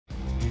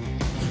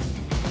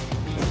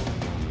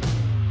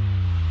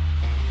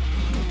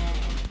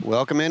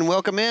Welcome in,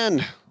 welcome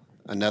in.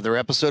 Another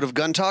episode of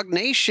Gun Talk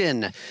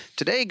Nation.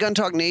 Today, Gun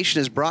Talk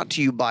Nation is brought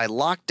to you by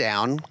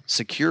Lockdown,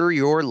 Secure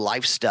Your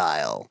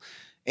Lifestyle,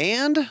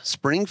 and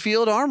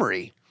Springfield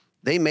Armory.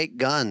 They make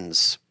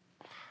guns.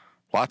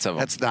 Lots of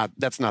them.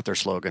 That's not their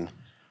slogan.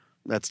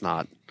 That's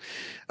not.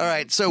 All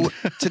right, so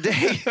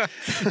today...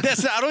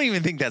 I don't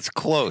even think that's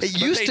close.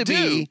 It used to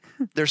be,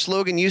 their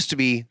slogan used to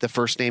be the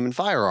first name in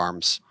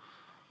firearms,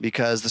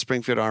 because the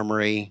Springfield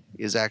Armory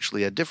is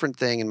actually a different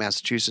thing in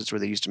Massachusetts where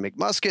they used to make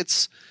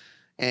muskets,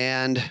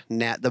 and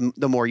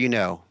the more you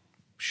know.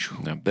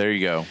 There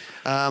you go.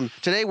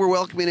 Today we're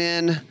welcoming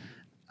in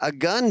a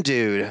gun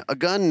dude, a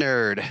gun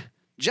nerd,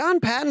 John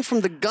Patton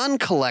from the Gun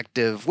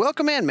Collective.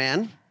 Welcome in,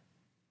 man.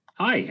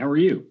 Hi, how are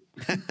you?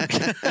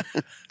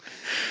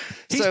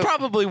 He's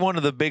probably one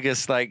of the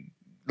biggest, like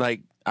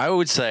I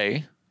would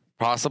say,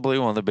 possibly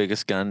one of the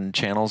biggest gun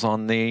channels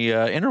on the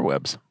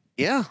interwebs.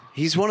 Yeah,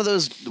 he's one of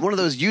those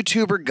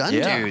YouTuber gun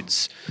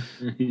dudes.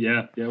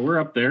 Yeah, we're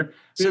up there.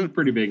 We have a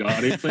pretty big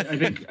audience. I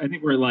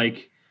think we're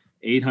like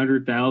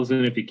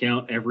 800,000 if you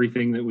count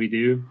everything that we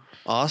do.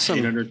 Awesome.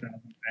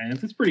 800,000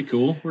 fans. It's pretty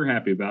cool. We're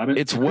happy about it.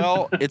 It's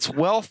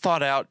well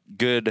thought out,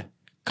 good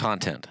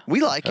content.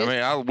 We like it.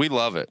 I mean, we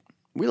love it.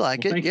 We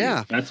like it. Yeah,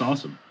 you. That's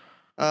awesome.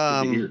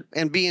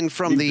 And being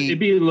from it'd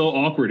be a little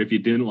awkward if you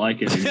didn't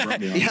like it. And you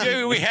brought me on.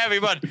 Yeah, we have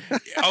him on.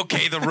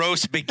 Okay, the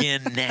roast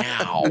begin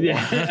now.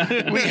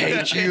 Yeah. We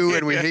hate you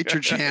and we hate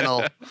your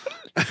channel.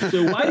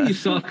 So why do you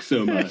suck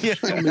so much? Yeah.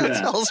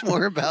 Tell us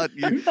more about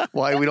you.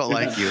 Why we don't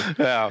like you.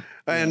 Yeah.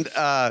 And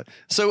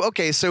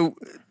so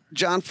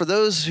John, for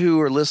those who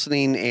are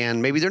listening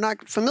and maybe they're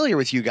not familiar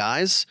with you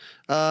guys,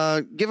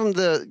 give them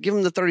the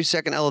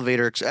 30-second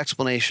elevator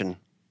explanation.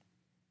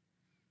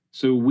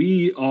 So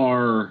we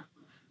are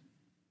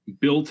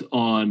built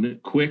on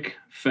quick,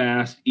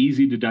 fast,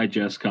 easy to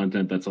digest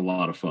content that's a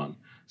lot of fun.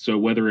 So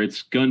whether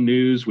it's gun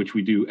news, which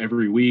we do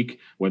every week,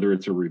 whether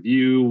it's a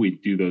review, we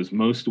do those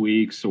most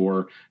weeks,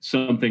 or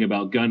something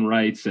about gun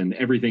rights and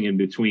everything in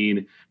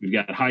between. We've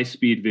got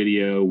high-speed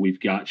video. We've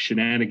got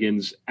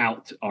shenanigans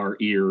out our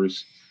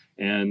ears.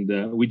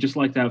 And we just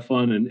like to have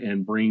fun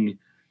and bring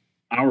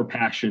our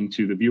passion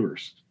to the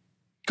viewers.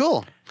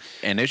 Cool.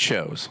 And it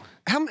shows.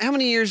 How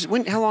many years,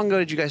 how long ago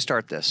did you guys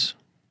start this?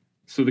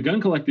 So the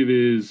Gun Collective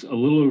is a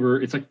little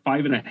over, it's like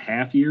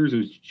 5.5 years. It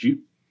was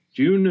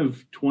June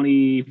of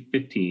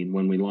 2015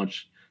 when we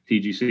launched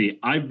TGC.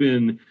 I've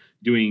been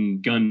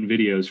doing gun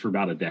videos for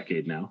about a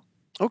decade now.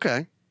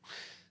 Okay.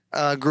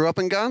 Grew up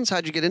in guns?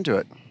 How'd you get into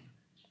it?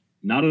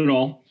 Not at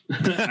all.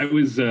 I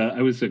was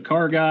a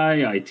car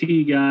guy,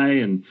 IT guy,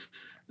 and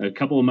a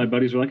couple of my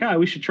buddies were like,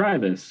 we should try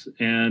this.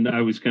 And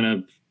I was kind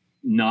of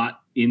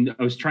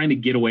I was trying to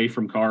get away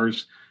from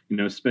cars,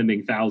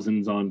 spending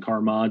thousands on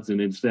car mods. And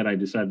instead I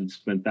decided to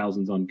spend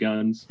thousands on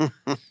guns.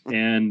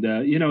 And,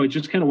 it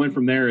just kind of went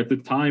from there. At the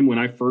time when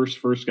I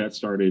first got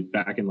started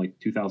back in like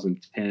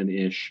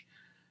 2010-ish,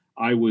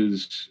 I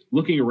was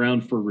looking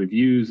around for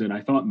reviews and I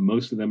thought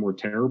most of them were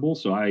terrible.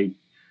 So I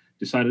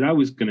decided I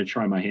was going to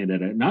try my hand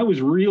at it. And I was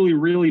really,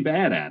 really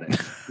bad at it.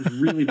 It was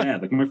really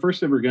bad. Like my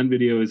first ever gun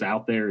video is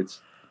out there.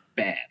 It's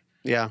bad.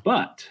 Yeah.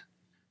 But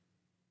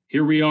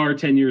here we are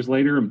 10 years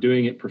later. I'm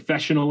doing it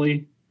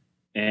professionally.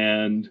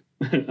 And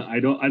I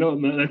don't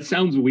know. That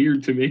sounds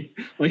weird to me,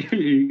 like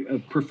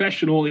a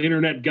professional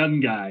internet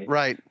gun guy.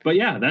 Right. But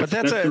yeah, that's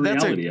the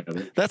reality of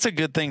it. That's a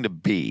good thing to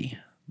be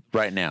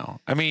right now.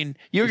 I mean,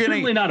 it's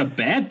certainly not a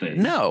bad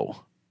thing.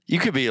 No, you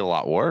could be a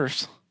lot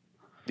worse.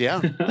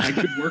 Yeah. I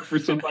could work for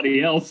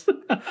somebody else.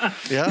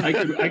 Yeah.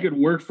 I could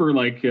work for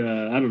like, I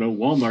don't know,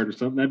 Walmart or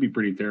something. That'd be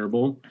pretty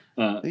terrible.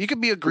 You could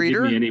be a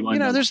greeter.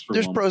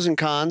 There's pros and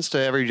cons to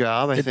every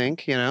job, I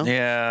think,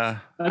 Yeah.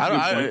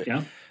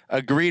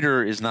 A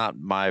greeter is not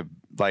my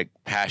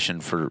passion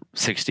for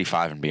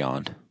 65 and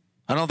beyond.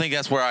 I don't think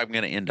that's where I'm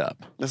going to end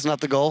up. That's not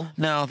the goal?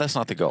 No, that's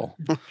not the goal.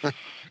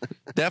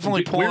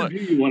 Definitely Where do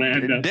you want to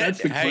end up?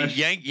 That's the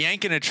question.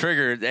 Yanking a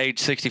trigger at age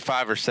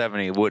 65 or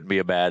 70 wouldn't be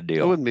a bad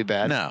deal. It wouldn't be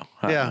bad. No.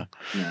 Yeah.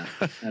 No,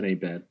 that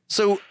ain't bad.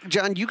 So,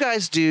 John, you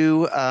guys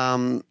do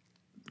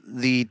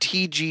the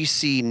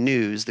TGC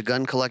News, the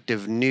Gun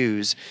Collective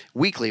News,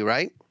 weekly,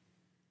 right?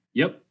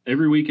 Yep.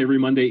 Every week, every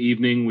Monday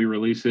evening, we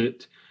release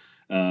it.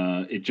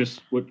 It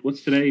just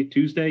what's today?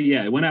 Tuesday?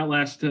 Yeah, it went out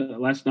last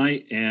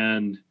night.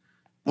 And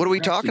what are we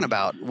talking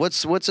about?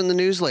 What's in the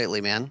news lately,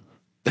 man?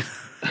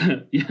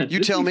 Yeah, you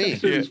tell me.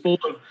 It's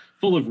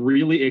full of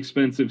really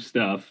expensive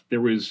stuff.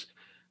 There was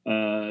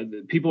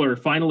people are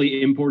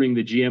finally importing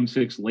the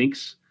GM6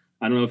 Lynx.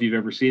 I don't know if you've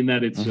ever seen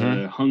that. It's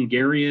a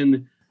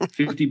Hungarian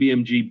 50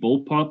 BMG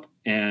bullpup,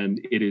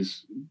 and it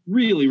is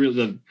really,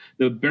 really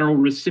the barrel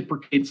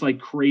reciprocates like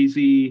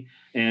crazy.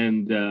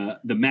 And the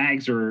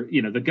mags are,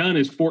 the gun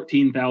is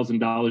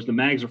 $14,000. The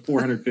mags are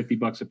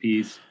 $450 a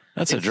piece.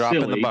 That's a drop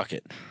in the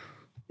bucket.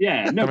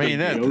 Yeah, no,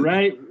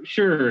 right?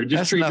 Sure,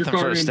 just treat your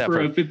car in for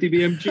a 50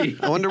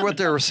 BMG. I wonder what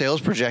their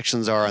sales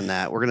projections are on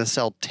that. We're going to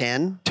sell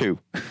 10? 2.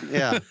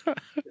 Yeah.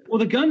 Well,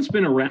 the gun's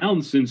been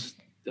around since,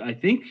 I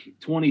think,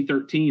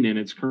 2013 in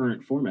its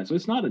current format. So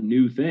it's not a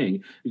new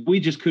thing. We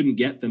just couldn't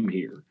get them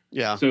here.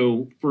 Yeah.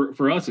 So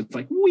for us, it's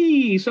like,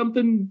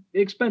 something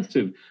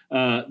expensive.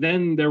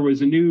 Then there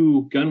was a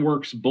new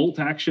Gunworks bolt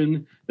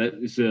action that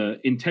is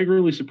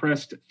integrally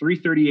suppressed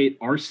 338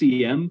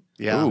 RCM.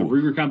 Yeah.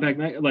 Ruger compact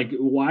mag. Like,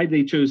 why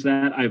they chose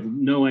that, I have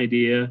no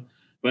idea.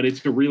 But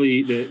it's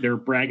they're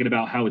bragging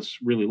about how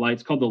it's really light.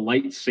 It's called the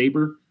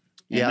Lightsaber.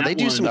 Yeah, they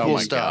do some cool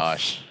stuff.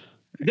 Gosh.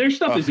 Their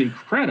stuff is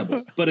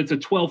incredible, but it's a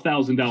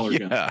 $12,000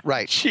 gun.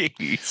 Right.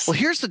 Jeez. Well,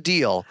 here's the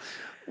deal.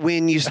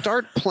 When you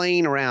start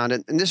playing around,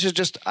 and this is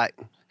just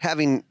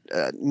having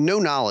no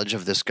knowledge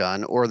of this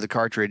gun or the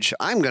cartridge,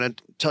 I'm going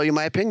to tell you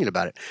my opinion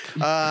about it.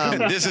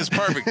 This is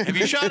perfect. Have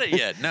you shot it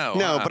yet? No.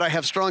 No, but I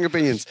have strong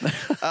opinions.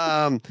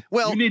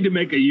 Well, you need to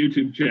make a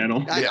YouTube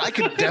channel. I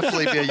could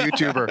definitely be a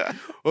YouTuber.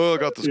 Oh, I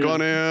got this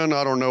gun in.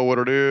 I don't know what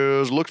it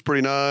is. Looks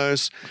pretty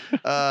nice.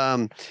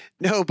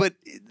 No, but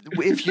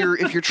if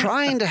you're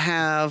trying to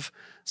have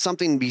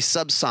something be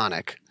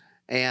subsonic,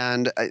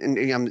 and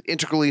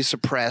integrally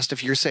suppressed,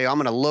 if you say I'm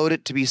going to load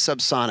it to be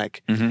subsonic,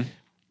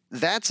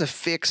 that's a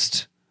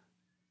fixed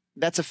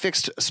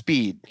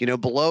speed,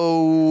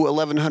 below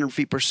 1,100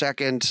 feet per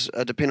second,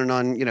 depending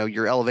on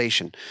your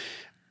elevation.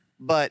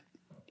 But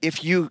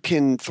if you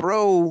can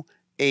throw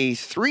a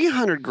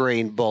 300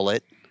 grain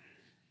bullet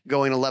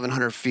going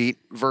 1,100 feet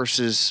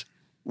versus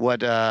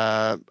what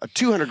a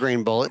 200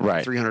 grain bullet,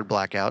 right. 300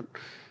 blackout,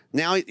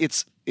 now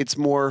it's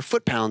more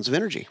foot pounds of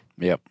energy.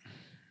 Yep.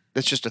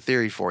 That's just a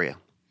theory for you.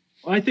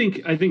 I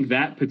think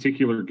that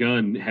particular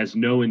gun has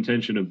no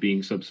intention of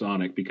being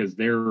subsonic because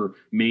their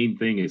main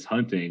thing is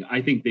hunting.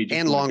 I think they just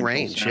and long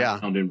range,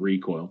 sound and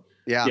recoil.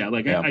 Yeah.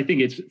 I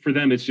think it's for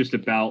them. It's just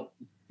about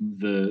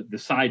the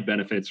side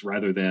benefits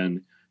rather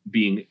than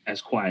being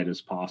as quiet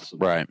as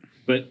possible. Right.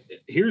 But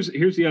here's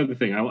the other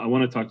thing. I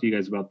want to talk to you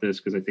guys about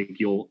this because I think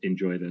you'll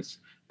enjoy this.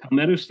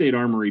 Palmetto State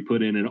Armory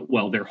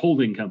their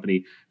holding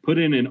company put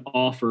in an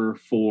offer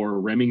for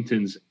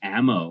Remington's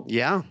ammo.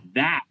 Yeah.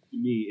 That to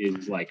me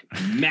is like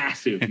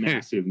massive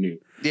news.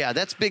 Yeah,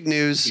 that's big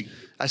news.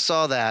 I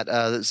saw that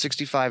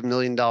 $65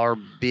 million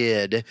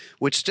bid,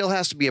 which still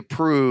has to be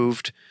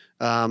approved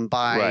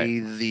by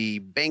the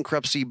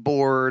bankruptcy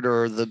board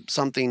or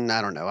something.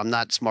 I don't know. I'm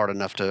not smart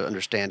enough to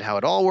understand how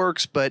it all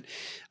works, but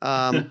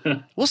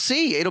we'll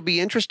see. It'll be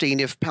interesting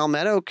if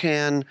Palmetto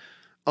can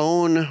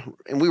own,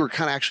 and we were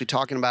kind of actually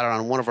talking about it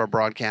on one of our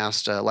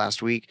broadcasts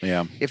last week.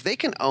 Yeah. If they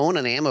can own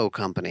an ammo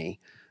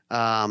company,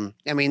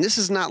 this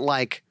is not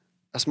like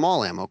a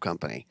small ammo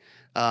company.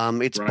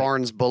 It's right.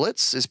 Barnes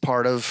Bullets is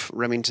part of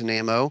Remington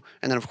Ammo,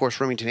 and then of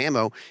course Remington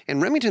Ammo.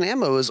 And Remington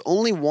Ammo is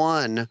only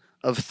one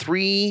of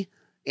 3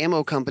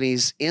 ammo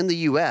companies in the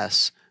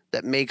U.S.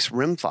 that makes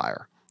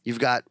rimfire. You've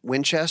got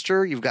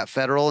Winchester, you've got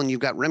Federal, and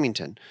you've got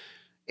Remington.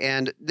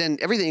 And then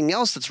everything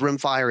else that's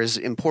rimfire is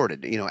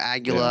imported.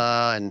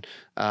 Aguila and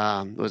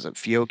what was it,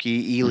 Fiocchi,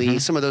 Ely,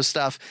 some of those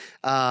stuff.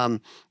 So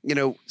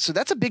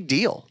that's a big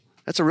deal.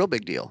 That's a real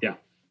big deal. Yeah.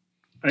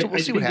 So we'll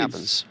see what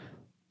happens.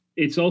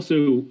 It's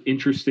also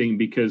interesting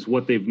because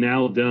what they've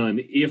now done,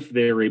 if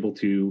they're able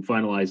to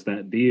finalize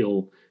that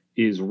deal,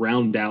 is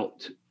round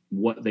out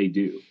what they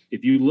do.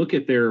 If you look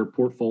at their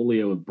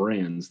portfolio of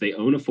brands, they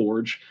own a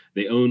forge,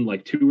 they own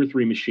like 2 or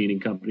 3 machining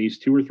companies,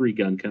 2 or 3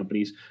 gun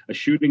companies, a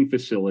shooting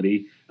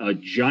facility, a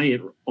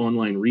giant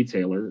online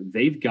retailer.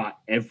 They've got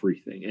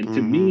everything. And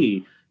to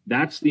me,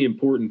 that's the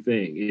important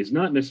thing, is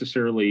not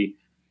necessarily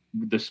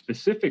the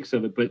specifics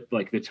of it, but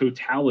like the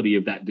totality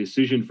of that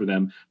decision for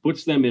them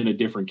puts them in a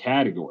different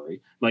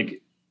category.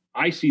 Like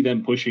I see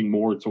them pushing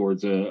more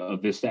towards a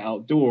Vista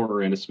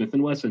Outdoor and a Smith &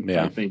 Wesson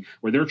type thing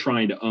where they're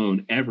trying to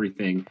own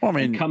everything. Well,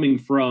 and coming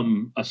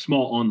from a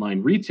small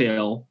online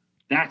retail,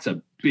 that's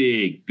a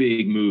big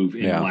move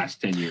in the last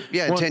 10 years.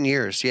 Yeah, 10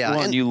 years. Yeah.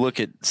 Well, and you look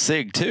at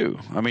SIG too.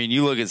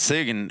 You look at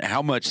SIG and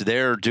how much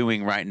they're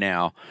doing right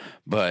now,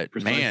 but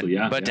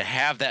to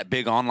have that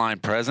big online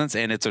presence,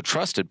 and it's a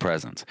trusted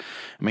presence.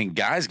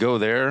 Guys go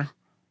there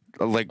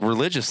like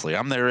religiously.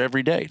 I'm there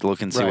every day to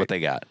look and see what they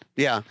got.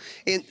 Yeah.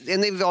 And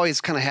they've always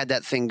kind of had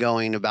that thing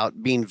going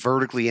about being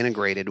vertically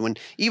integrated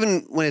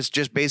even when it's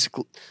just basic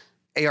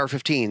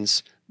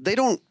AR-15s, they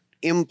don't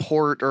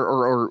import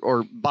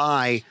or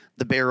buy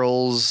the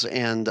barrels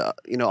and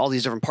all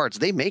these different parts.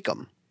 They make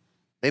them.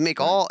 They make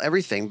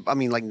everything.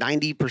 Like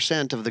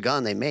 90% of the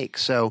gun they make.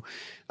 So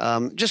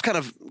just kind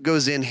of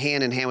goes in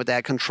hand with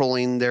that,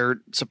 controlling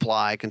their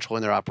supply,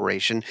 controlling their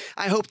operation.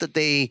 I hope that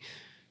they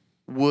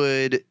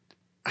would.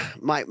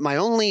 My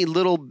only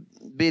little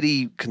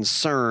bitty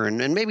concern,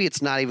 and maybe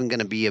it's not even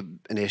going to be an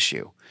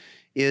issue,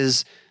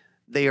 is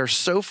they are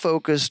so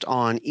focused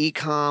on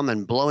e-com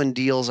and blowing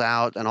deals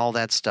out and all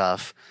that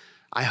stuff.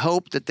 I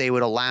hope that they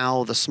would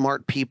allow the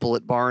smart people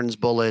at Barnes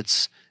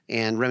Bullets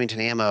and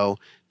Remington Ammo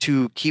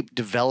to keep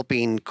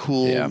developing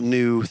cool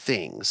new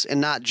things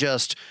and not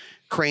just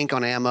crank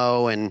on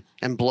ammo and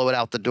blow it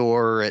out the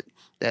door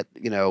at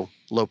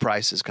low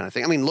prices kind of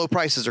thing. Low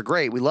prices are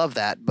great. We love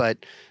that,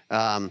 but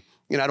I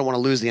don't want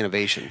to lose the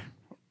innovation.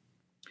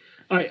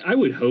 I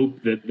would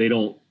hope that they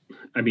don't.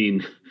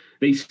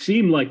 They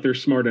seem like they're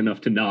smart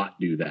enough to not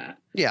do that.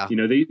 Yeah.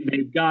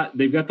 They've got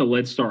the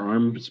Lead Star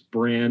Arms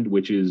brand,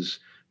 which is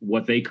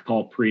what they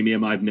call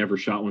premium. I've never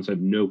shot one, so I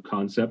have no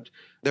concept.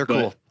 They're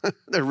cool.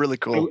 They're really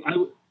cool.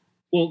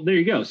 Well, there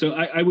you go. So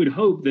I would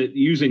hope that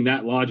using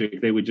that logic,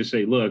 they would just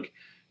say, look,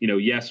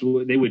 yes,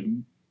 they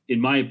would,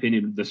 in my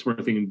opinion, the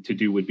smart thing to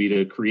do would be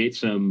to create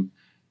some,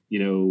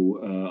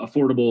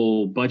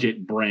 affordable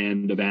budget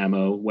brand of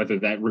ammo, whether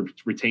that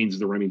retains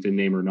the Remington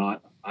name or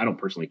not. I don't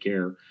personally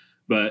care,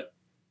 but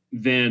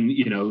then,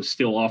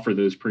 still offer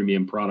those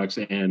premium products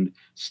and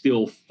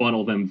still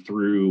funnel them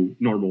through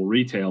normal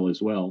retail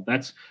as well.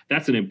 That's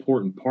an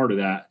important part of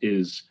that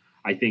is,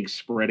 I think,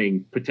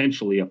 spreading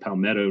potentially a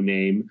Palmetto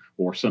name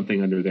or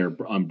something under their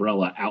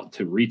umbrella out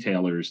to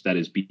retailers that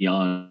is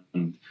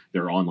beyond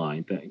their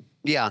online thing.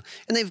 Yeah.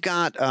 And they've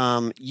got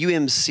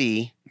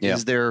UMC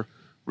is their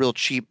real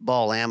cheap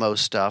ball ammo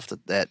stuff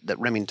that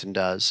Remington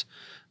does.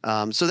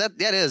 So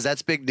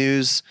that's big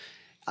news.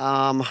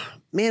 Man,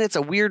 it's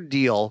a weird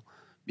deal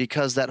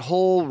because that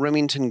whole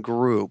Remington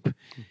group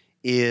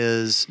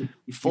is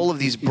full of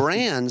these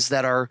brands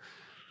that are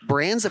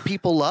brands that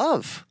people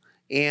love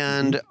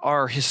and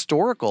are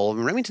historical. I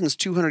mean, Remington's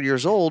 200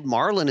 years old.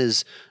 Marlin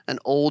is an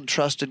old,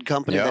 trusted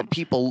company that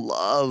people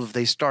love.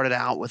 They started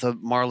out with a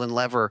Marlin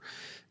lever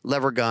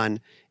gun,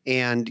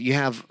 and you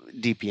have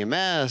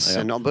DPMS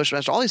and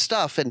Bushmaster, all this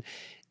stuff.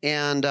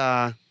 And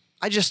I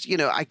just,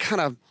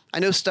 I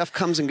know stuff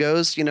comes and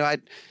goes,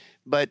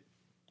 but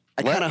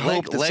I kind of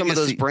hope that some of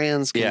those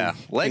brands can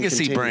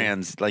legacy continue.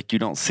 brands like you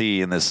don't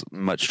see in this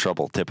much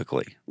trouble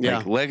typically.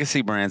 Like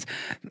legacy brands,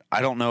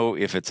 I don't know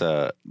if it's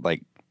a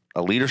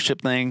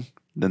leadership thing,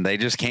 then they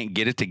just can't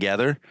get it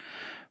together,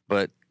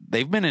 but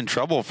they've been in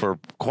trouble for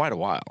quite a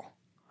while.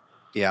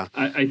 Yeah.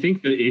 I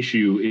think the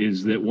issue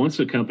is that once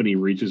a company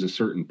reaches a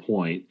certain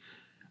point,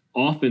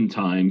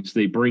 oftentimes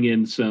they bring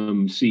in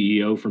some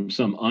CEO from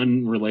some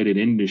unrelated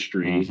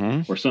industry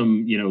or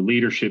some,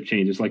 leadership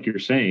changes, like you're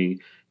saying,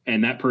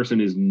 and that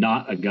person is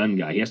not a gun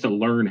guy. He has to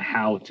learn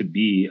how to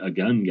be a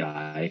gun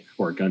guy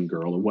or a gun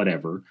girl or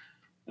whatever.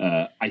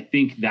 I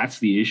think that's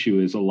the issue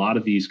is a lot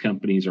of these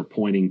companies are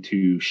pointing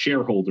to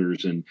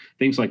shareholders and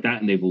things like that,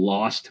 and they've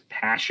lost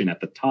passion at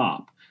the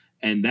top.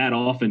 And that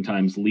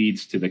oftentimes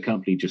leads to the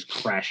company just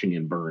crashing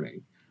and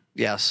burning.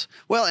 Yes.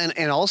 Well,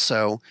 and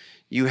also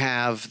you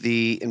have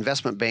the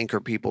investment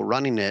banker people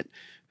running it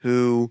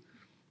who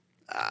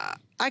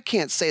I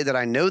can't say that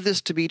I know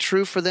this to be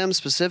true for them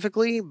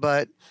specifically,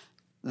 but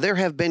there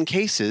have been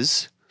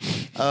cases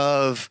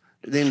of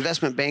the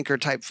investment banker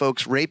type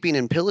folks raping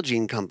and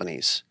pillaging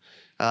companies.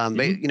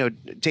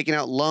 Taking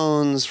out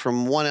loans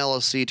from one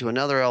LLC to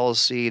another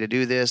LLC to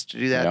do this, to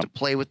do that, to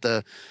play with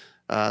the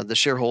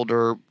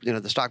shareholder,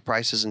 the stock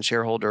prices and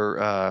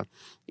shareholder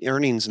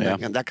earnings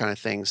and that kind of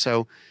thing.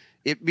 So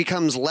it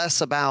becomes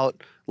less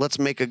about let's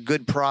make a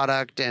good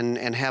product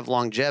and have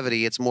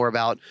longevity. It's more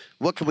about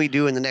what can we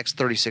do in the next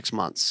 36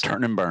 months.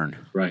 Turn and burn.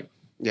 Right.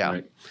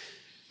 Yeah.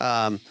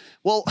 Right.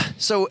 Well,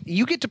 so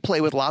you get to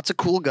play with lots of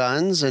cool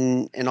guns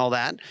and all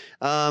that.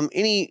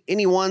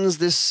 Any ones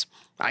this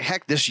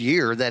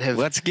year that have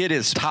let's get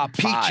his top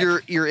piqued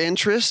five. your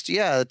interest?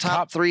 Yeah, the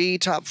top 3,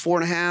 top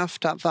 4.5,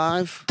 top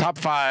 5. Top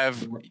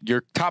 5.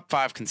 Your top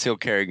 5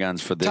 concealed carry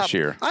guns for this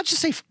year. I'd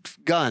just say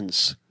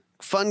guns,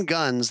 fun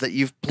guns that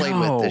you've played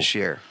with this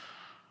year.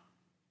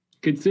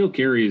 Concealed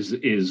carry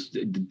is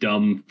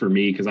dumb for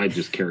me because I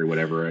just carry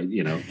whatever, I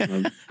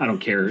don't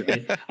care.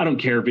 I don't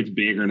care if it's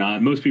big or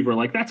not. Most people are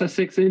like, that's a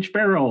 6-inch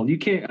barrel. You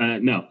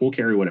can't. No, we'll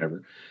carry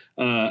whatever.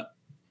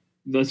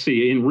 Let's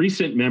see. In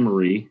recent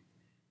memory,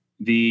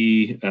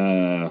 the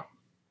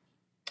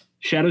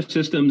Shadow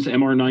Systems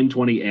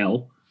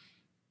MR920L.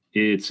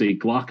 It's a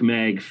Glock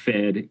mag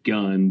fed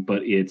gun,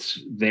 but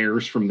it's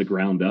theirs from the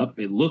ground up.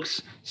 It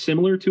looks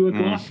similar to a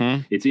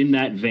Glock. It's in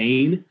that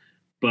vein,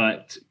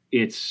 but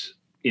it's,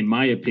 in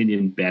my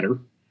opinion, better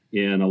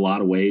in a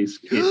lot of ways.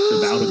 It's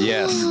about a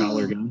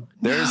 $100 gun.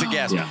 There's a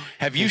guess. Yeah.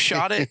 Have you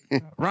shot it,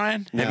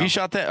 Ryan? No. Have you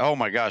shot that? Oh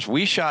my gosh,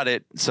 we shot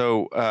it.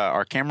 So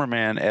our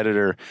cameraman,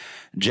 editor,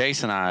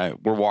 Jason and I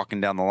were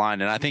walking down the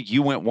line, and I think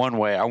you went one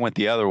way, I went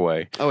the other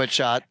way. Oh, at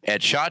SHOT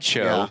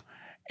Show. Yeah.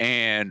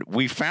 And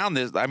we found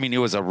this. I mean, it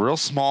was a real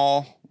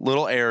small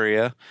little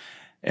area,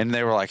 and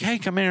they were like, "Hey,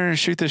 come in here and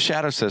shoot the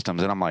Shadow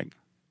Systems." And I'm like,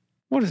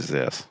 "What is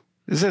this?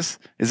 Is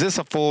this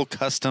a full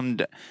custom?"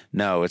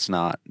 No, it's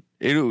not.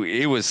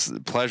 It was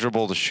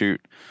pleasurable to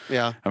shoot.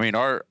 Yeah. I mean,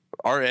 our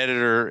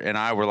editor and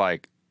I were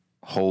like,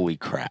 "Holy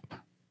crap!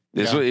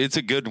 It's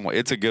a good one.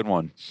 It's a good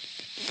one."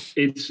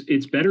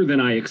 It's better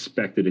than I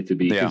expected it to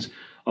be because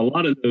a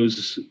lot of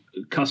those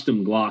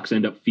custom Glocks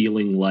end up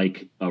feeling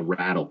like a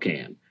rattle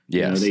can.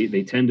 Yes.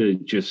 They tend to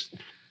just,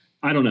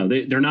 I don't know.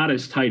 They're not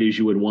as tight as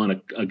you would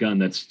want a gun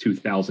that's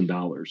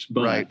 $2,000.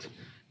 But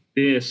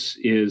this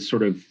is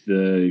sort of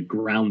the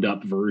ground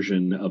up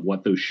version of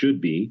what those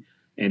should be.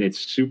 And it's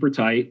super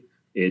tight.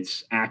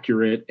 It's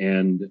accurate.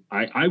 And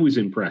I was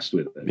impressed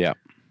with it. Yeah.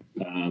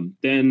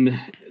 Then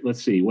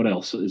let's see what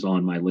else is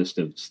on my list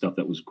of stuff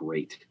that was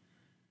great.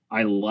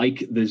 I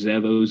like the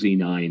Zevo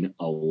Z9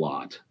 a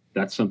lot.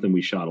 That's something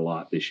we shot a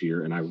lot this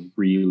year. And I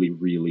really,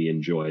 really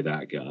enjoy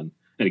that gun.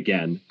 And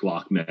again,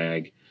 Glock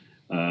mag.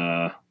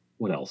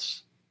 What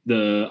else?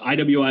 The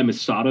IWI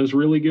Masada is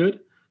really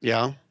good.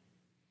 Yeah.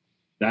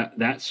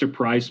 That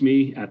surprised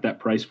me at that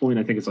price point.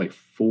 I think it's like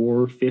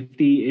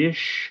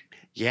 $450-ish.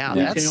 Yeah,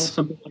 retail,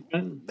 something like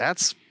that.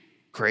 That's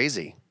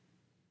crazy.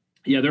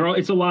 Yeah,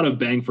 it's a lot of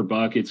bang for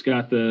buck. It's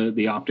got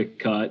the optic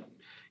cut,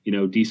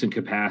 decent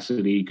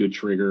capacity, good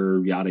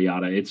trigger, yada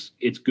yada.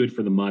 It's good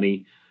for the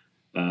money.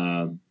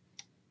 And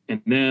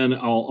then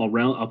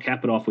I'll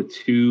cap it off with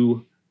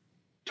 2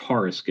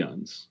 Taurus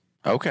guns.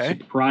 Okay.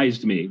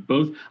 Surprised me.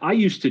 Both. I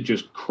used to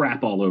just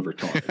crap all over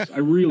Taurus. I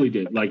really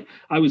did. Like,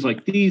 I was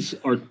like, these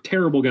are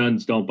terrible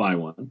guns. Don't buy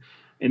one.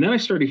 And then I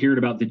started hearing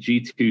about the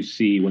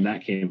G2C when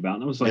that came about.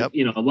 And I was like,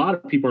 a lot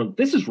of people are,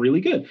 this is really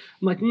good. I'm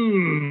like,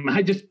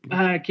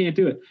 I can't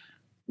do it.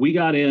 We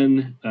got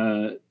in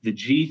the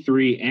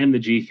G3 and the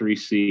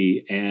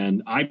G3C,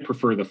 and I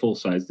prefer the full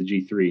size, the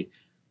G3.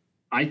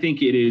 I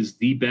think it is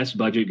the best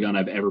budget gun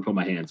I've ever put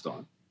my hands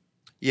on.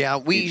 Yeah,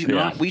 we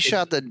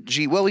shot the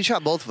G. Well, we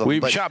shot both of them.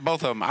 We shot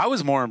both of them. I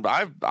was more.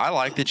 I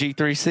like the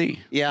G3C.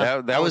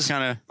 Yeah, that was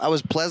kind of. I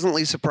was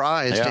pleasantly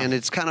surprised, and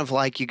it's kind of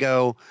like you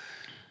go,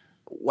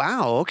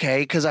 "Wow,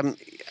 okay," because I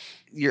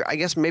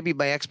guess maybe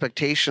my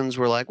expectations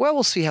were like, "Well,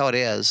 we'll see how it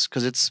is,"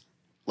 because it's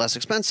less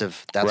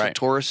expensive. That's what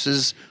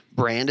Taurus's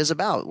brand is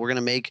about. We're going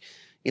to make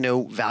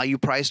value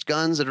priced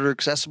guns that are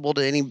accessible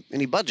to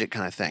any budget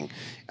kind of thing.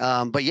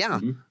 But yeah,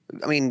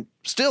 I mean,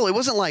 still, it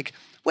wasn't like,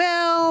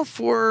 well,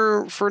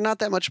 for not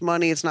that much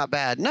money, it's not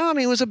bad. No, I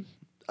mean, it was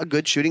a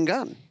good shooting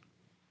gun.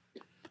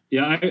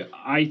 Yeah,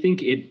 I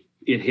think it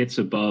hits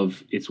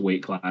above its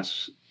weight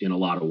class in a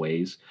lot of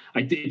ways.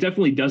 It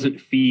definitely doesn't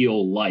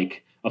feel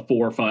like a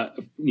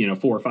 $400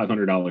 or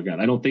 $500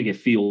 gun. I don't think it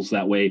feels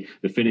that way.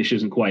 The finish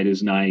isn't quite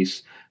as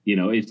nice.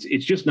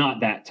 It's just not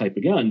that type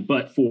of gun.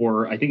 But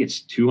I think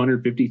it's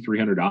 $250,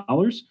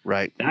 $300.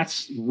 Right.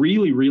 That's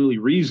really, really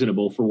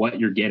reasonable for what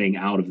you're getting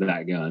out of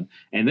that gun.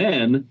 And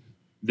then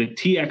the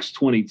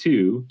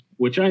TX22,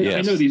 which I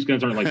know these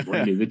guns aren't like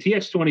brand new. The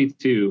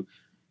TX22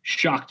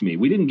 shocked me.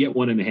 We didn't get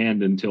one in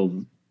hand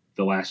until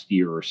the last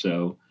year or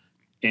so.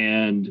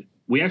 And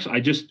we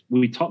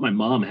taught my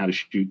mom how to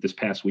shoot this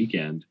past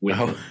weekend with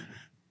her.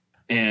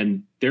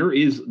 And there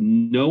is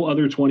no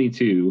other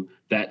 22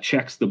 that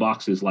checks the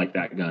boxes like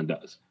that gun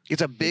does.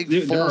 It's a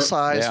big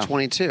full-size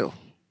 22.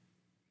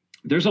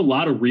 There's a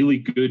lot of really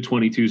good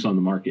 22s on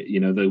the market.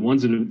 The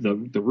ones that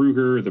the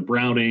Ruger, the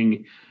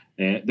Browning,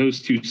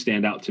 those two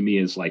stand out to me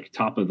as like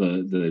top of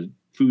the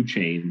food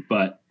chain.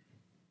 But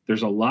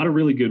there's a lot of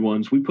really good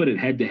ones. We put it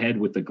head to head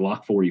with the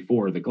Glock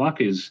 44. The Glock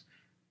is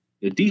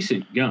a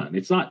decent gun.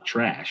 It's not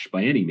trash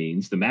by any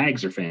means. The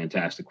mags are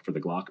fantastic for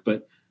the Glock,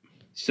 but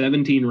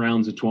 17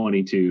 rounds of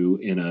 22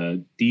 in a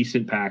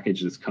decent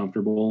package that's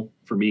comfortable,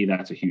 for me,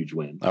 that's a huge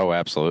win. Oh,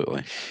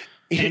 absolutely.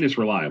 And it's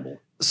reliable.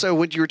 So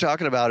what you were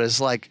talking about is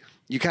like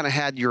you kind of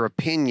had your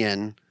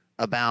opinion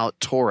about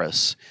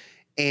Taurus.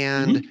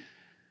 And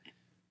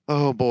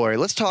oh boy,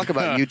 let's talk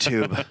about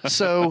YouTube.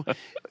 So,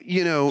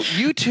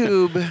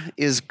 YouTube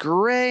is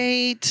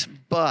great,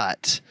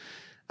 but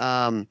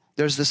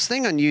there's this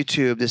thing on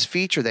YouTube, this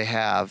feature they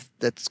have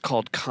that's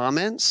called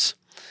comments.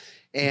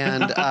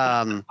 And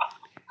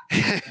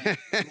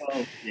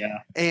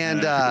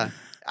and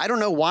I don't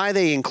know why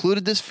they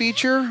included this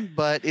feature,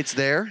 but it's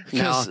there.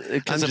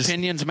 Because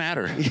opinions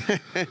matter.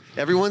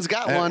 Everyone's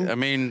got one. I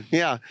mean,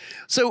 yeah.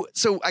 So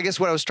I guess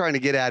what I was trying to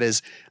get at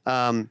is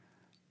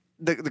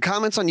the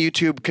comments on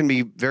YouTube can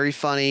be very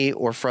funny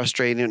or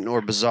frustrating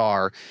or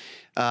bizarre,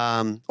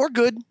 or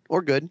good.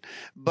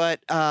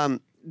 But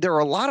there are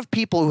a lot of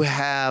people who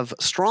have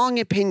strong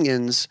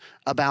opinions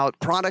about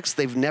products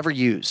they've never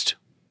used.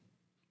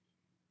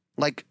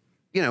 Like,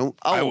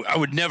 I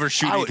would never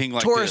shoot anything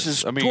like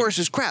this. Taurus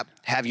is crap.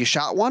 Have you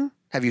shot one?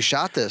 Have you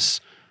shot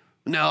this?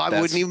 No, I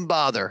wouldn't even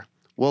bother.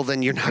 Well,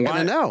 then you're not going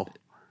to know.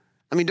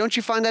 I mean, don't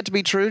you find that to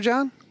be true,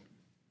 John?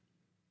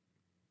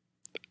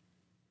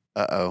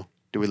 Uh-oh.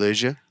 Did we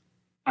lose you?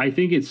 I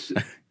think it's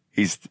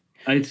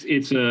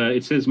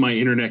it says my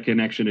internet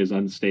connection is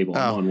unstable.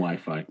 I'm on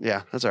Wi-Fi.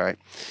 Yeah, that's all right.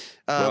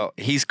 Well,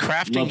 he's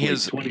crafting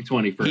his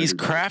 2020. He's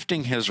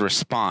crafting his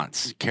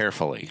response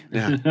carefully.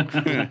 Yeah.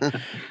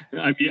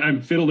 I'm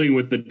fiddling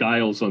with the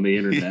dials on the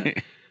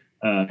internet.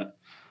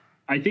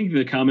 I think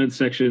the comment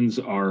sections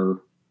are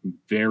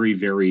very,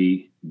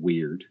 very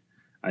weird.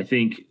 I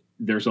think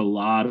there's a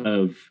lot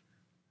of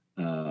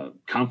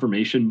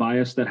confirmation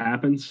bias that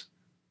happens.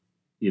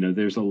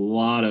 There's a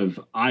lot of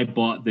I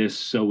bought this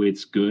so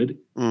it's good,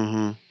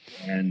 and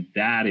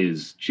that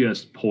is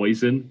just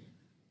poison.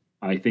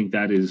 I think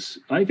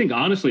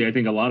honestly,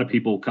 a lot of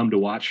people come to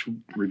watch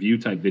review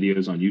type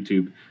videos on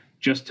YouTube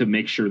just to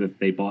make sure that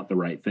they bought the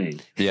right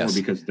thing, or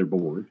because they're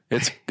bored.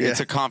 It's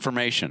a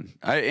confirmation.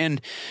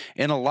 And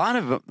a lot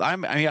of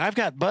I've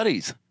got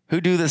buddies who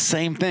do the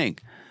same thing.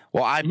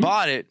 Well, I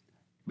bought it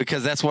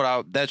because that's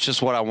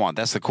just what I want.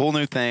 That's the cool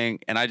new thing,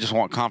 and I just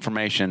want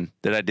confirmation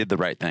that I did the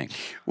right thing.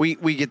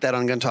 We get that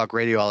on Gun Talk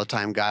Radio all the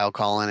time. Guy will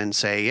call in and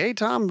say, "Hey,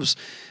 Tom,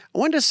 I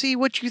wanted to see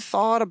what you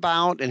thought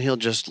about," and he'll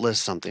just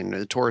list something,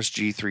 the Taurus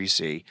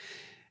G3C,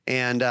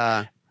 and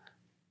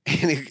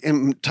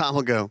Tom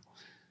will go,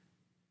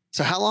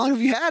 So how long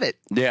have you had it?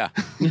 Yeah.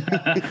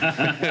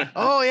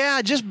 Oh yeah,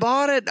 I just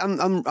bought it.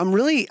 I'm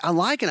really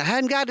liking it. I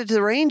hadn't got it to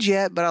the range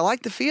yet, but I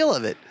like the feel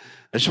of it.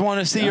 I just want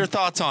to see your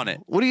thoughts on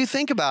it. What do you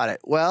think about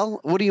it? Well,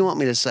 what do you want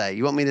me to say?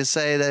 You want me to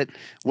say that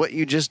what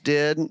you just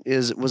did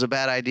was a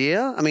bad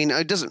idea? I mean,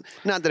 it doesn't,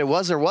 not that it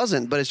was or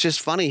wasn't, but it's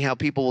just funny how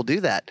people will do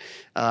that.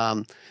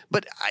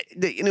 But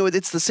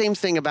it's the same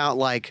thing about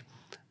like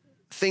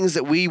things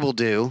that we will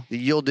do, that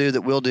you'll do,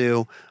 that we'll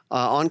do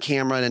on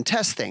camera and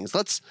test things.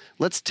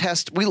 Let's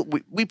test.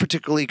 We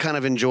particularly kind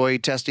of enjoy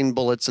testing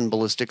bullets and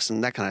ballistics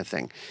and that kind of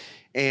thing.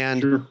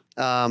 And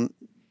sure.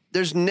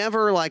 There's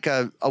never like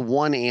a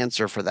one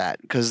answer for that,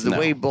 because the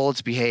way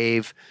bullets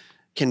behave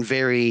can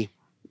vary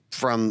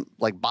from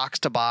like box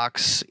to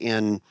box,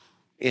 in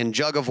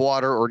jug of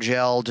water or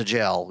gel to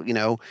gel,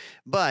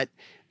 but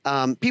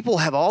people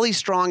have all these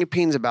strong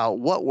opinions about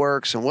what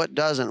works and what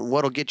doesn't, and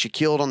what'll get you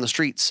killed on the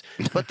streets,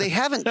 but they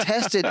haven't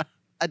tested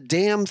a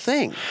damn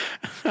thing.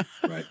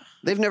 Right.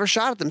 They've never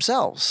shot it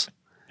themselves.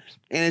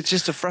 And it's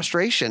just a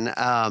frustration.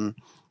 And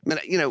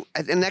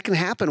that can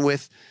happen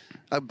with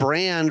a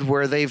brand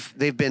where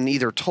they've been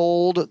either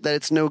told that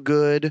it's no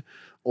good,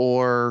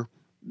 or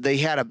they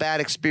had a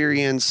bad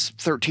experience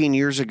 13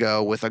 years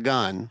ago with a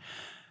gun.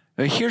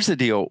 Here's the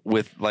deal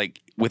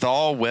with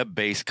all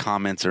web-based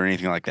comments or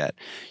anything like that.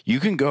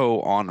 You can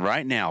go on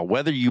right now,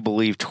 whether you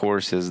believe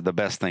Taurus is the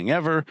best thing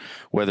ever,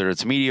 whether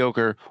it's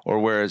mediocre, or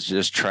where it's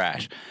just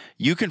trash.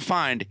 You can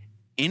find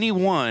any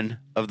one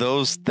of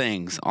those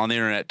things on the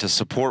internet to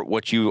support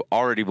what you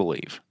already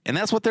believe. And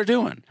that's what they're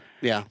doing.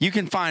 Yeah. You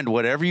can find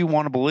whatever you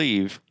want to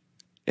believe,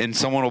 and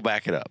someone will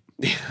back it up.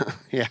 Yeah.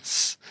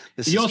 Yes.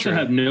 You also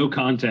have no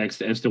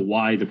context as to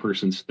why the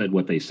person said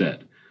what they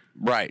said.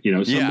 Right.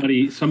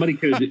 Somebody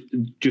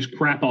could just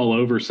crap all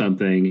over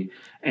something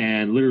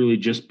and literally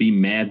just be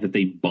mad that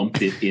they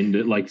bumped it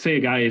into, like, say a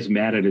guy is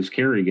mad at his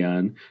carry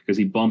gun because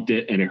he bumped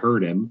it and it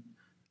hurt him.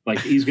 Like,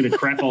 he's going to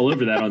crap all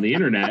over that on the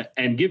internet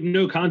and give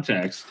no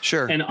context.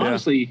 Sure. And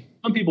honestly,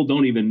 some people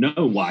don't even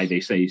know why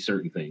they say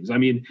certain things. I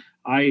mean,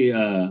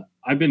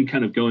 I've been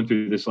kind of going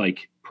through this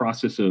like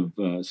process of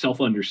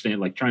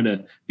self-understand, like trying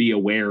to be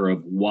aware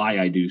of why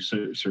I do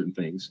certain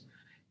things.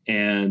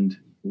 And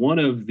one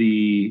of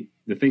the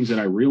things that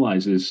I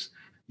realize is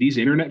these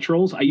internet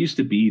trolls. I used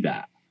to be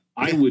that.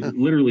 I would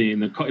literally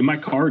in my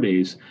car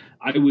days,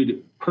 I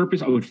would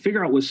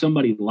figure out what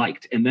somebody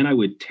liked, and then I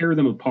would tear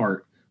them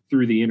apart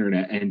through the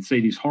internet and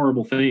say these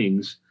horrible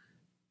things.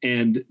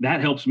 And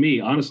that helps me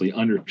honestly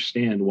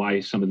understand why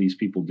some of these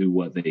people do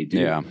what they do.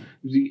 Yeah.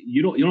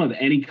 You don't have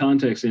any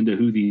context into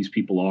who these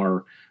people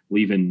are,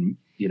 leaving,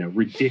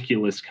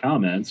 ridiculous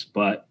comments,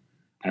 but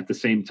at the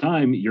same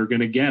time, you're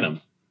going to get them.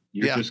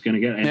 You're just going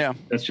to get it. And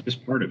that's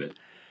just part of it.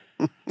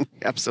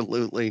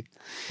 Absolutely.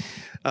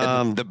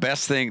 The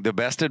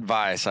best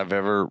advice I've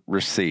ever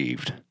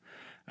received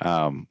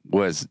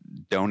was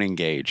don't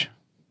engage.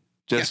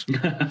 Just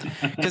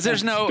because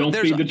there's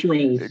feed the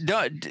trolls.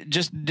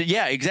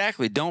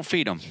 Exactly. Don't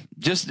feed them.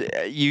 Just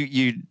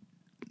the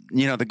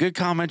good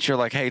comments. You're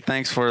like, hey,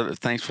 thanks for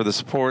the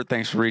support.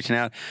 Thanks for reaching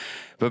out.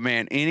 But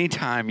man,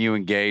 anytime you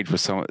engage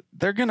with someone,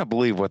 they're going to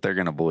believe what they're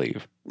going to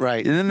believe.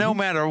 Right. And no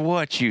matter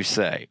what you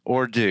say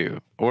or do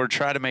or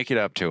try to make it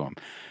up to them.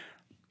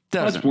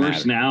 That's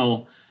worse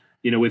now,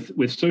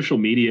 with social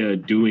media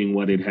doing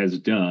what it has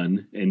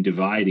done and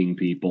dividing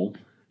people,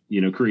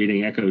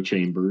 creating echo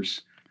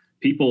chambers.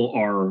 People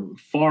are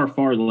far,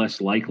 far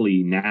less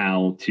likely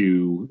now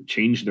to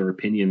change their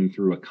opinion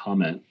through a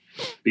comment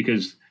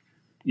because,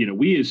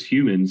 we as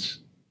humans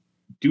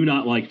do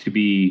not like to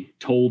be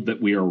told that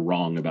we are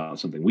wrong about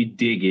something. We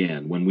dig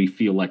in when we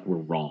feel like we're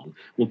wrong.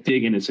 We'll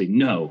dig in and say,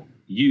 no,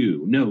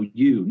 you, no,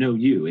 you, no,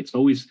 you. It's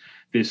always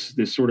this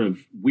sort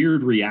of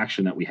weird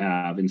reaction that we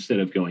have instead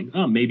of going,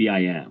 oh, maybe I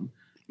am.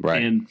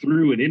 Right. And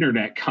through an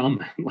internet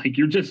comment, like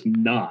you're just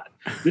not.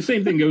 The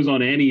same thing goes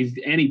on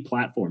any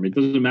platform. It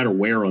doesn't matter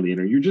where on the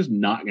internet. You're just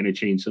not going to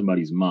change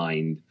somebody's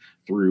mind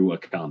through a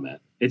comment.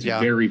 It's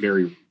very,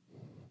 very.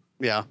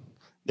 Yeah,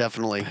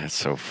 definitely. That's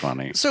so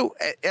funny. So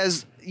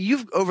as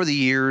you've over the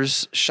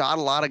years shot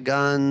a lot of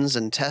guns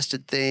and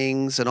tested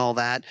things and all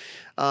that,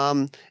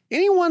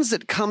 any ones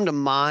that come to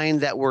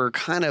mind that were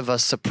kind of a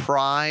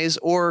surprise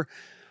or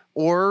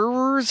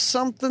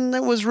something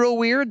that was real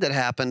weird that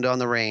happened on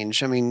the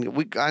range? I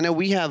mean, I know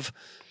we have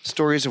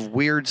stories of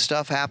weird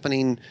stuff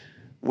happening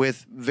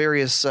with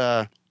various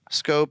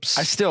scopes.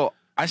 I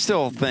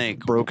still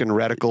think broken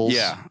reticles.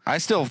 Yeah, I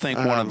still think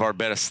one of our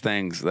best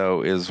things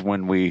though is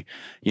when we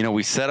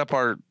set up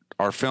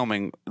our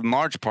filming in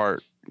large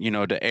part,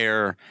 to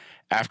air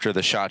after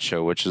the SHOT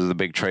Show, which is the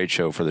big trade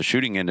show for the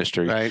shooting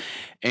industry, right?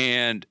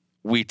 And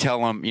we tell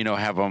them,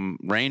 have them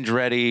range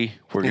ready.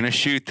 We're going to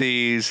shoot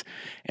these.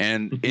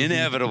 And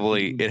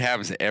inevitably, it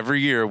happens every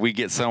year. We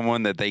get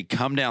someone that they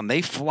come down.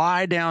 They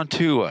fly down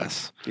to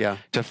us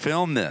to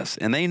film this.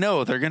 And they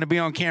know they're going to be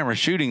on camera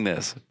shooting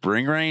this.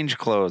 Bring range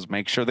clothes.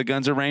 Make sure the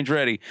guns are range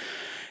ready.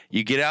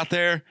 You get out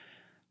there,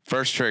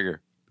 first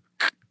trigger.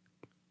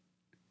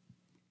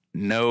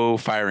 No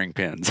firing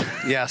pins.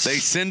 Yes. They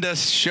send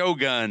us show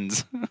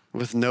guns.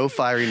 With no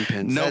firing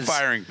pins. No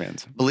firing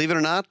pins. Believe it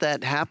or not,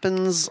 that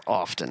happens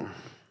often.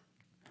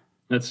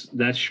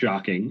 That's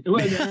shocking.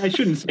 Well, I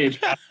shouldn't say it's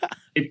shocking.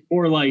 It's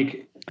more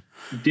like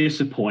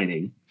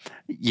disappointing.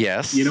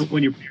 Yes. You know,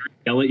 when your parents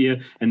yell at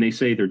you and they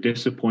say they're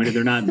disappointed,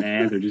 they're not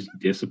mad, they're just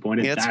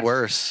disappointed. Yeah, it's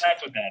worse.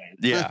 That's what that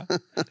is. Yeah.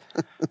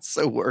 It's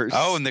so worse.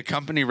 Oh, and the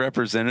company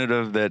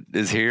representative that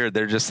is here,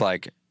 they're just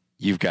like,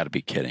 you've got to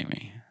be kidding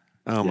me.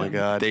 Oh my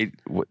God.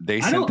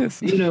 They sent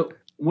this. You know,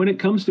 when it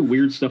comes to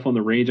weird stuff on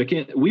the range,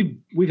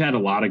 we've had a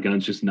lot of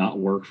guns just not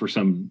work for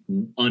some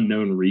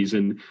unknown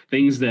reason.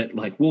 Things that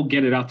like, we'll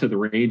get it out to the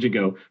range and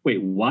go,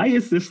 wait, why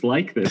is this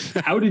like this?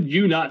 How did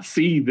you not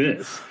see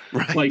this?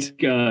 Right. Like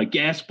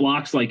gas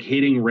blocks, like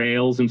hitting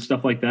rails and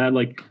stuff like that.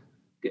 Like,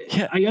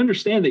 yeah. I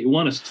understand that you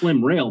want a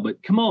slim rail,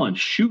 but come on,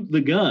 shoot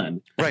the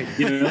gun. Right.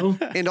 You know?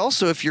 And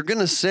also, if you're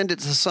going to send it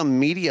to some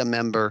media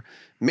member,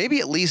 maybe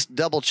at least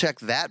double check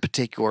that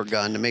particular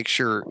gun to make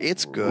sure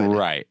it's good.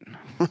 Right.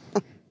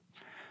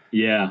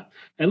 Yeah.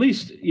 At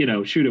least, you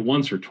know, shoot it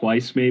once or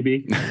twice,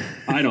 maybe.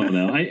 I don't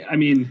know. I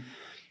mean,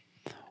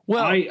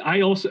 well,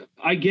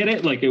 I get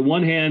it. Like at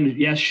one hand,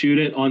 yes, shoot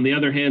it. On the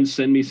other hand,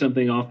 send me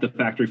something off the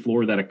factory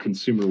floor that a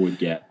consumer would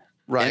get.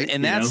 Right.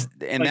 And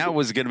that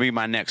was going to be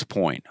my next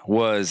point,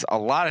 was a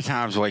lot of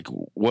times like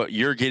what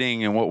you're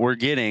getting and what we're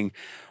getting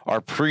are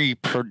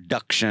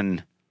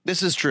pre-production.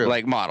 This is true.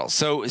 Like models.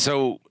 So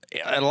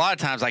a lot of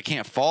times I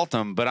can't fault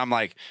them, but I'm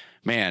like,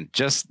 man,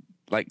 just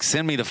like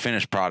send me the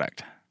finished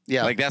product.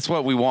 Yeah. Like that's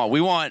what we want.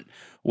 We want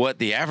what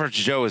the average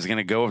Joe is going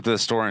to go up to the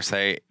store and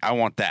say, I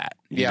want that.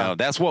 You know,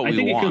 that's what we want. I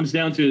think it comes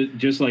down to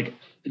just like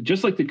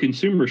the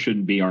consumer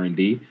shouldn't be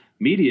R&D,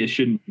 media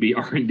shouldn't be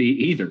R&D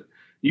either.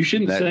 You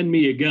shouldn't send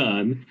me a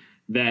gun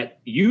that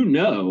you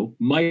know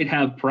might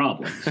have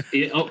problems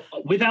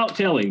without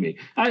telling me.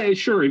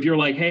 Sure, if you're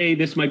like, hey,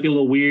 this might be a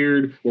little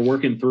weird, we're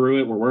working through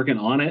it, we're working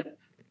on it.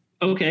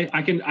 Okay,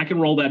 I can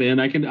roll that in.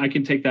 I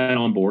can take that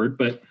on board,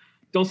 but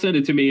don't send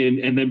it to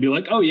me and then be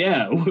like, oh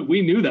yeah,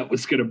 we knew that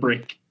was gonna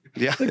break.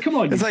 Yeah, like, come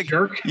on, it's you like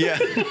jerk. Yeah.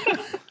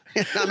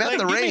 I'm at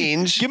the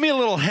range. Give me a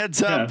little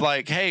heads up,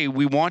 like, hey,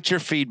 we want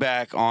your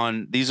feedback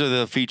on these are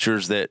the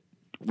features that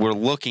we're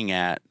looking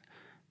at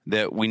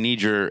that we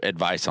need your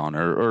advice on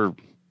or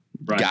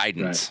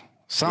guidance.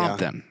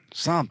 Something.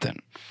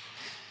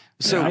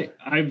 So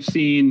I've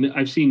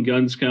seen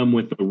guns come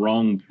with the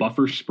wrong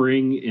buffer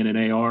spring in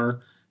an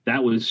AR.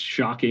 That was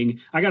shocking.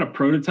 I got a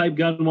prototype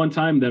gun one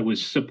time that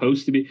was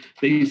supposed to be.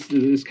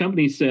 This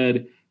company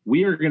said,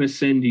 we are going to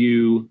send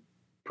you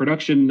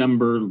production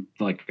number,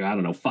 like, I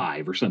don't know,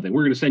 5 or something.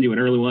 We're going to send you an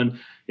early one.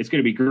 It's going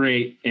to be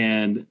great.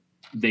 And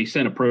they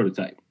sent a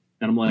prototype.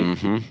 And I'm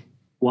like,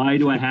 why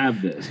do I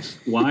have this?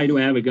 Why do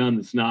I have a gun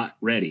that's not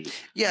ready?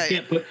 Yeah. I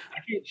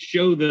can't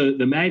show the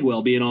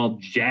magwell being all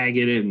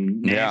jagged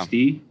and nasty.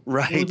 Yeah.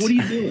 Right. Like, what are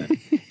you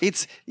doing?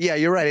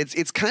 You're right.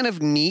 It's kind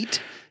of neat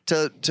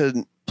to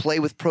play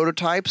with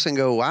prototypes and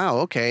go, wow,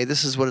 okay,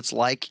 this is what it's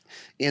like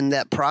in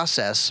that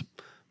process.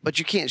 But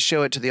you can't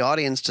show it to the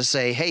audience to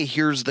say, hey,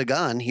 here's the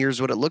gun. Here's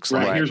what it looks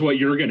like. Here's what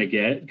you're going to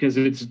get,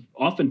 because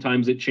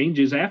oftentimes it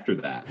changes after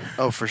that.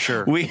 Oh, for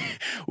sure.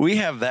 We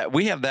have that.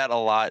 We have that a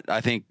lot. I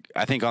think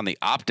on the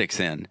optics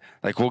end,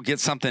 like we'll get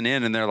something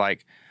in and they're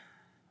like,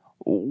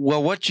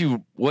 well, what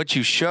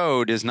you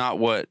showed is not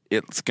what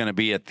it's going to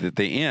be at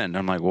the end.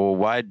 I'm like, well,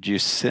 why'd you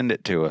send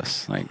it to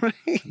us? Like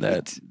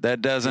that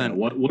doesn't.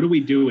 Yeah, what are we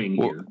doing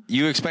here?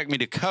 You expect me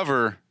to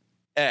cover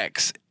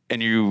X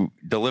and you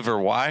deliver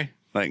Y?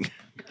 Like,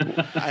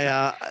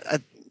 I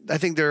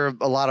think there are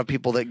a lot of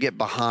people that get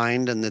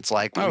behind, and it's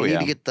like, we need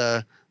to get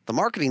the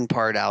marketing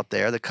part out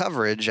there, the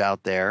coverage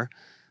out there.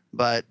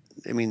 But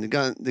I mean, the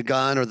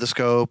gun or the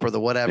scope or the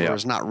whatever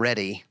is not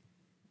ready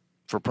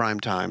for prime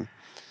time.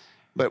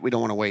 But we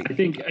don't want to wait. I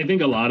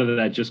think a lot of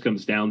that just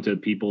comes down to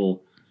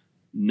people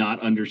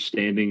not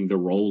understanding the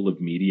role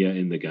of media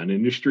in the gun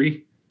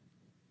industry.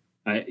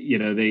 I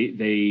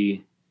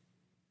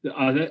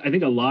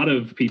think a lot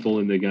of people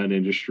in the gun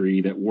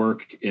industry that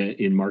work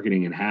in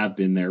marketing and have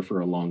been there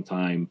for a long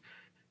time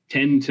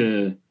tend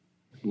to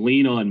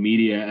lean on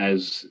media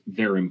as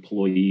their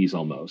employees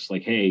almost.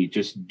 Like, hey,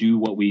 just do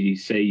what we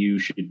say you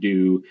should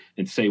do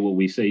and say what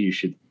we say you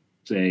should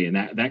say. And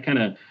that kind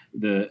of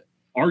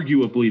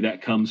arguably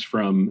that comes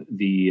from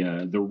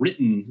the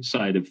written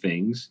side of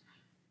things.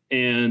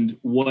 And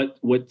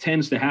what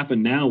tends to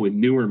happen now with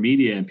newer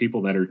media and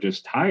people that are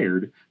just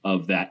tired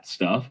of that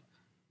stuff,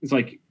 it's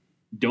like,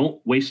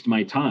 don't waste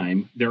my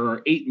time. There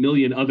are 8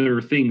 million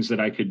other things that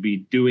I could be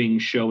doing,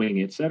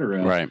 showing,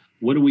 etc. Right.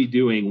 What are we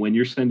doing when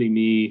you're sending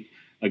me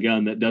a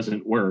gun that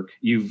doesn't work?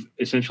 You've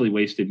essentially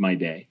wasted my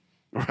day.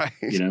 Right.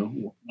 You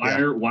know,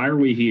 why are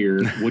we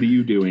here? What are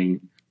you doing?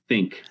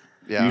 Think.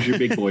 Yeah. Use your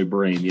big boy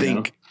brain, you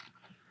know?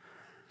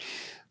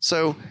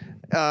 So,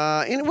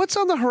 and what's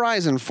on the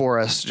horizon for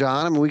us,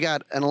 John? I mean, we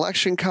got an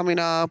election coming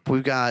up.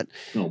 We've got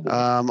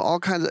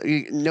all kinds of.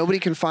 Nobody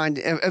can find,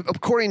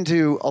 according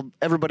to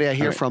everybody I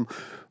hear from,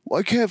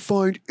 I can't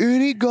find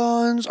any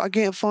guns. I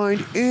can't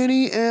find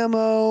any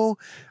ammo.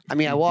 I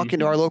mean, I walk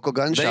into our local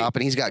gun shop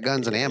and he's got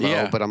guns and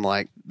ammo, but I'm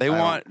like, they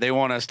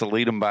want us to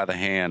lead them by the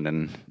hand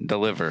and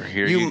deliver.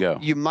 Here you go.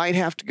 You might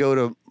have to go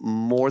to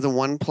more than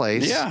one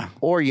place,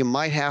 or you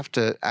might have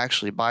to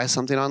actually buy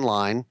something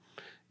online.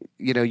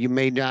 You know, you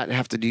may not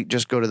have to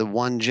just go to the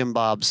one Jim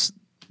Bob's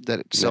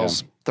that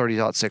sells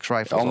 30-06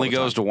 rifles. Only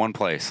goes to one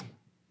place.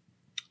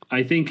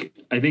 I think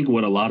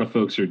what a lot of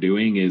folks are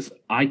doing is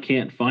I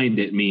can't find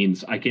it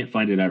means I can't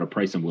find it at a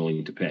price I'm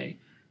willing to pay.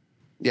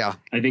 Yeah.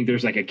 I think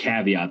there's like a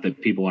caveat that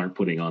people aren't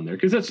putting on there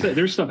because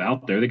there's stuff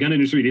out there. The gun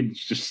industry didn't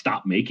just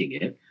stop making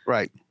it.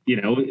 Right.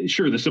 You know,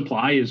 sure, the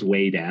supply is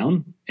way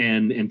down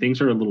and things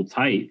are a little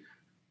tight,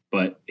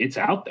 but it's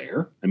out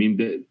there. I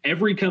mean,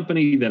 every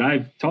company that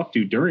I've talked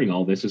to during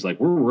all this is like,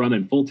 we're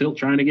running full tilt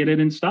trying to get it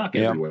in stock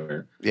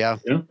everywhere. Yeah.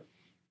 You know?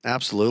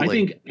 Absolutely. I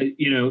think,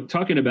 you know,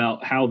 talking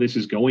about how this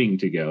is going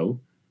to go,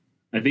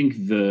 I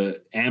think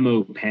the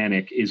ammo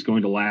panic is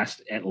going to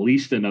last at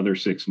least another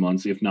 6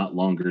 months, if not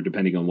longer,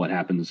 depending on what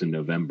happens in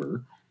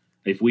November.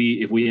 If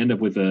we end up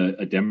with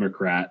a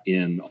Democrat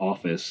in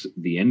office,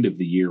 the end of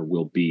the year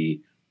will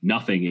be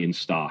nothing in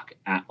stock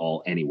at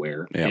all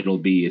anywhere. Yeah. It'll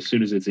be as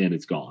soon as it's in,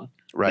 it's gone.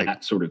 Right.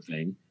 That sort of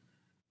thing.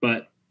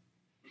 But,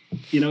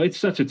 you know, it's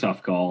such a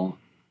tough call.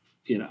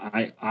 You know,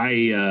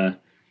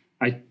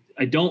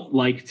 I don't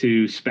like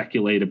to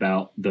speculate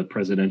about the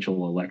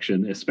presidential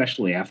election,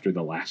 especially after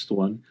the last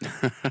one.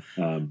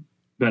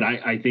 But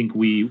I think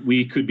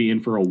we could be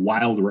in for a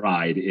wild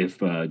ride if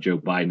Joe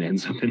Biden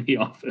ends up in the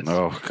office.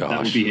 Oh, gosh.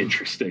 That would be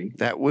interesting.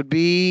 That would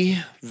be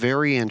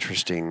very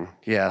interesting.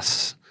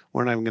 Yes.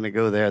 We're not even going to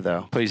go there,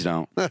 though. Please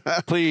don't.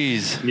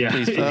 Please. Yeah.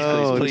 Please.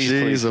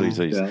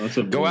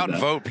 Yeah, go out and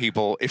vote,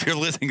 people. If you're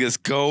listening to this,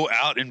 go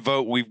out and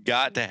vote. We've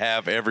got to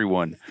have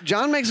everyone.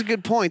 John makes a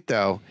good point,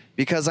 though,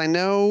 because I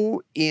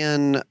know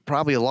in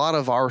probably a lot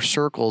of our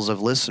circles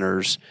of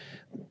listeners,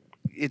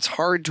 it's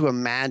hard to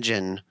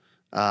imagine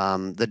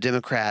the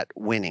Democrat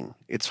winning.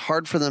 It's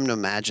hard for them to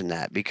imagine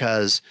that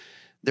because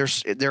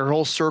their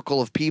whole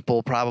circle of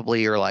people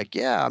probably are like,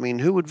 yeah, I mean,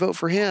 who would vote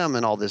for him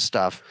and all this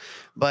stuff.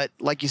 But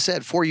like you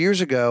said, 4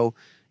 years ago,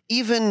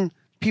 even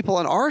people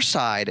on our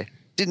side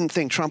didn't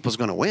think Trump was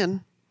going to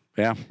win.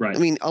 Yeah. Right. I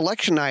mean,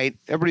 election night,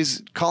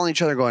 everybody's calling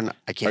each other going,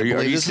 I can't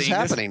believe this is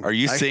happening. Are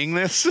you seeing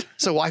this?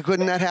 So why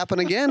couldn't that happen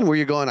again where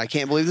you're going, I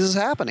can't believe this is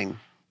happening?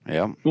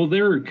 Yeah. Well,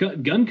 there are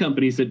gun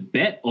companies that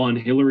bet on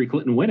Hillary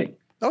Clinton winning.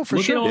 Oh, for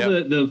Look sure. at all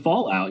the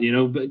fallout, you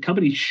know, but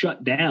companies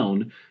shut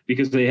down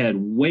because they had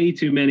way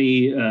too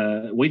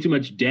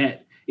much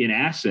debt in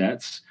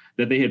assets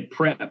that they had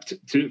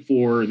prepped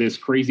for this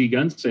crazy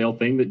gun sale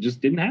thing that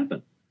just didn't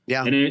happen.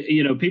 Yeah. And,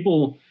 you know,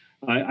 people,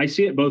 I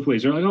see it both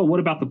ways. They're like, oh, what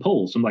about the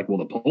polls? I'm like, well,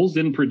 the polls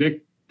didn't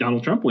predict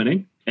Donald Trump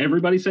winning.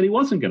 Everybody said he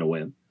wasn't going to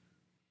win.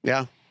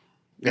 Yeah.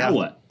 Now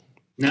what?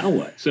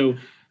 So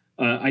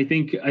I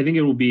think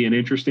it will be an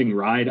interesting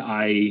ride.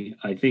 I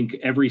think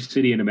every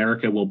city in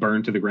America will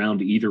burn to the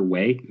ground either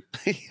way.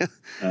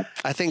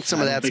 I think some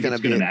of that's going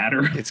to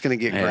matter. It's going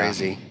to get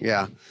crazy.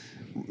 Yeah.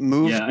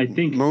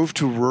 Move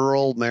to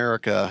rural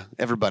America,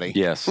 everybody.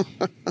 Yes.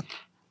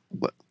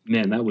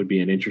 Man, that would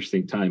be an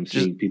interesting time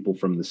seeing people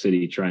from the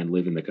city try and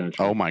live in the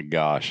country. Oh my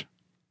gosh.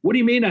 What do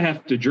you mean I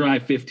have to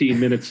drive 15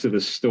 minutes to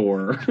the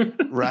store?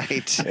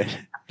 Right.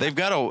 They've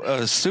got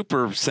a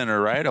super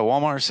center, right? A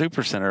Walmart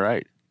super center,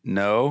 right?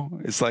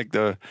 No, it's like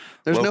there's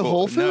no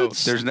Whole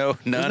Foods. No, there's no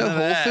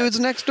Whole Foods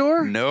next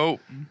door. Nope.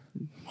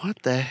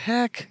 What the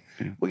heck?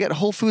 We got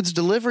Whole Foods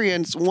delivery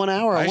and it's 1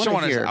 hour. I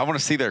want to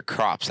see their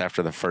crops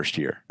after the first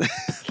year.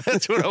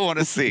 That's what I want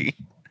to see.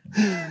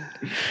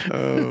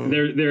 They're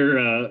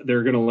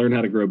going to learn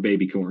how to grow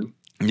baby corn.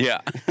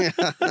 Yeah.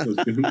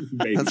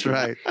 That's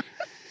right.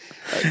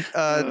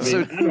 I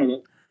don't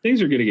know.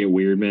 Things are going to get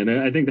weird, man.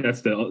 I think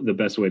that's the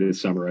best way to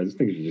summarize. I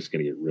think it's just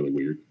going to get really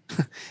weird.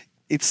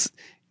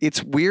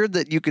 It's weird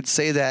that you could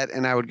say that,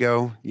 and I would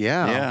go,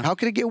 yeah. How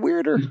could it get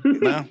weirder?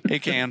 No,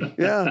 it can.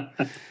 Yeah.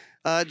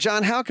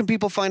 John, how can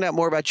people find out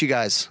more about you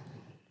guys?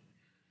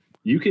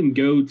 You can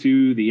go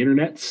to the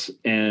internets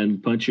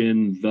and punch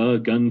in The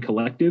Gun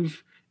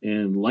Collective,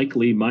 and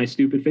likely my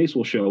stupid face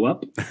will show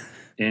up.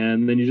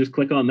 And then you just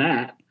click on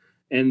that,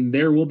 and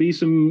there will be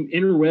some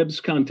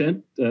interwebs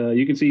content.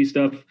 You can see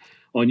stuff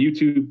on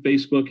YouTube,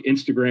 Facebook,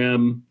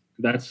 Instagram.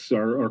 That's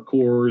our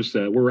cores.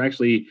 We're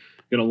actually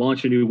going to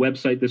launch a new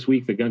website this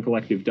week.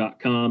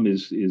 theguncollective.com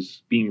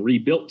is being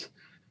rebuilt.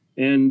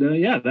 And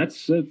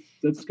that's going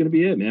to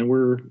be it, man.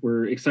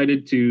 We're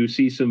excited to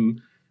see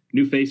some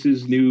new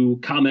faces, new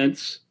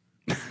comments.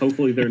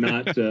 Hopefully they're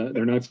not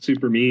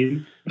super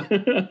mean.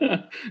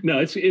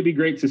 No, it'd be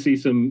great to see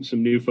some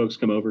new folks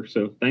come over.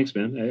 So thanks,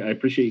 man. I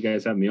appreciate you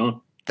guys having me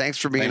on. Thanks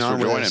for being on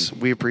with us.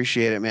 We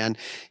appreciate it, man.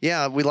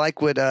 Yeah, we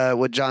like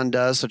what John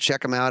does. So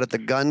check him out at the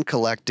Gun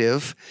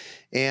Collective.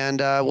 And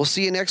we'll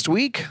see you next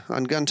week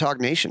on Gun Talk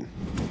Nation.